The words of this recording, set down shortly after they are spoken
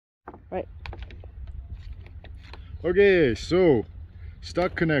Right. Okay, so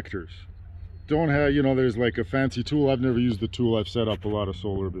stuck connectors. Don't have, you know, there's like a fancy tool. I've never used the tool. I've set up a lot of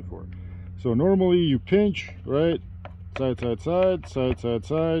solar before. So normally you pinch, right? Side, side, side, side, side,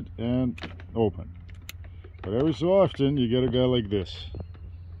 side, and open. But every so often you get a guy like this.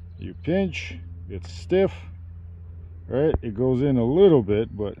 You pinch, it's stiff, right? It goes in a little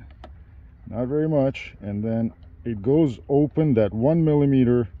bit, but not very much. And then it goes open that 1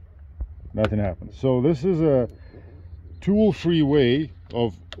 millimeter, nothing happens. So this is a tool-free way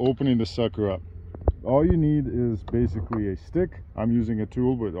of opening the sucker up. All you need is basically a stick. I'm using a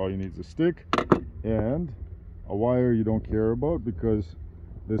tool, but all you need is a stick and a wire you don't care about, because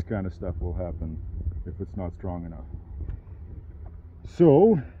this kind of stuff will happen if it's not strong enough.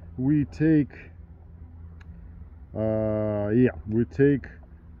 So we take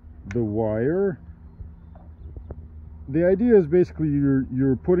the wire. The idea is basically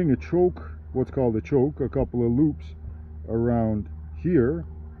you're putting a choke, what's called a choke, a couple of loops around here,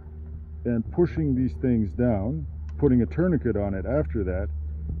 and pushing these things down, putting a tourniquet on it after that.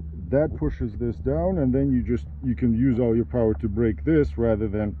 That pushes this down, and then you can use all your power to break this, rather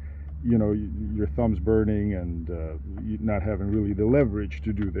than, you know, your thumbs burning and not having really the leverage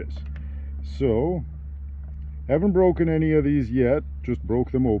to do this. So haven't broken any of these yet, just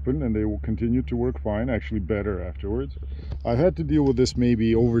broke them open, and they will continue to work fine, actually better afterwards. I've had to deal with this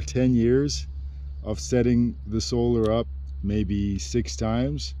maybe over 10 years of setting the solar up, maybe 6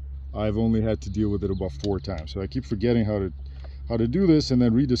 times. I've only had to deal with it about 4 times. So I keep forgetting how to do this, and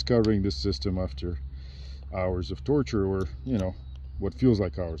then rediscovering this system after hours of torture, or, you know, what feels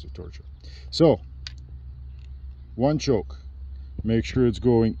like hours of torture. So one choke. Make sure it's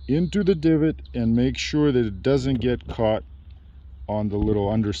going into the divot, and make sure that it doesn't get caught on the little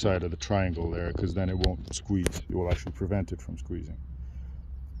underside of the triangle there, because then it won't squeeze. It will actually prevent it from squeezing.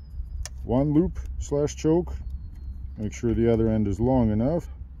 One loop slash choke. Make sure the other end is long enough.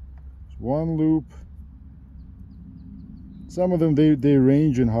 One loop. Some of them, they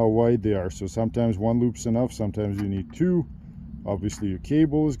range in how wide they are, so sometimes one loop's enough, sometimes you need 2. Obviously your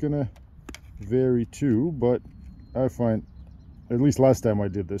cable is gonna vary too, but I find, at least last time I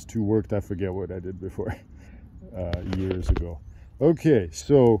did this, 2 worked. I forget what I did before, years ago. Okay,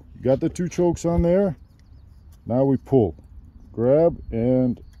 so got the 2 chokes on there. Now we pull, grab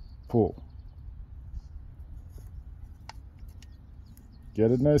and pull.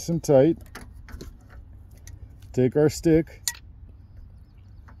 Get it nice and tight. Take our stick,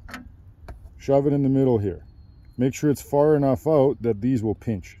 shove it in the middle here. Make sure it's far enough out that these will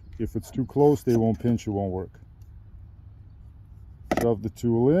pinch. If it's too close, they won't pinch, it won't work. Shove the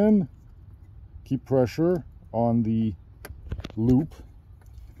tool in, keep pressure on the loop,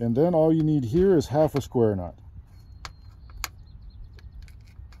 and then all you need here is half a square knot,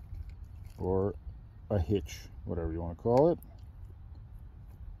 or a hitch, whatever you want to call it.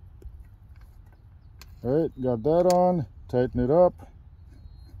 Alright, got that on, tighten it up.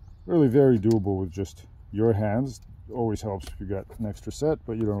 Really very doable with just your hands. Always helps if you got an extra set,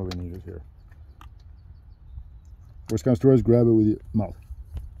 but you don't really need it here. Worst comes to worst, grab it with your mouth.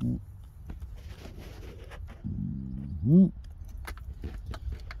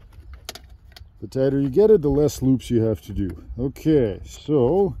 The tighter you get it, the less loops you have to do. Okay,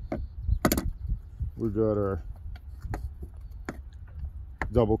 so we got our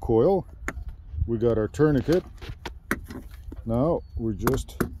double coil. We got our tourniquet. Now we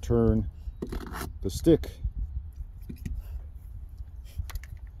just turn the stick.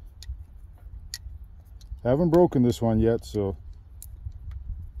 Haven't broken this one yet, so,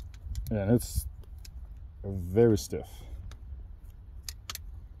 and it's very stiff.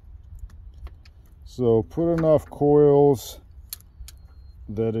 So put enough coils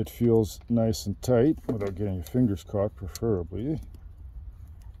that it feels nice and tight without getting your fingers caught, preferably.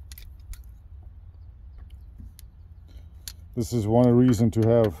 This is one reason to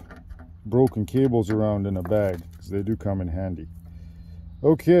have broken cables around in a bag, because they do come in handy.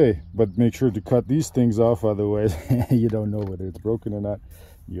 Okay, but make sure to cut these things off, otherwise you don't know whether it's broken or not.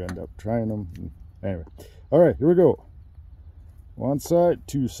 You end up trying them. Anyway, all right, here we go. One side,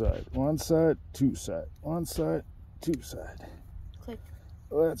 2 side, one side, 2 side, one side, 2 side. Click.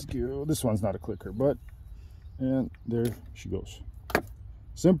 Let's go. This one's not a clicker, but, and there she goes.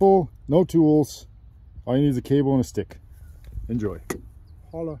 Simple, no tools. All you need is a cable and a stick. Enjoy.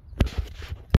 Holla.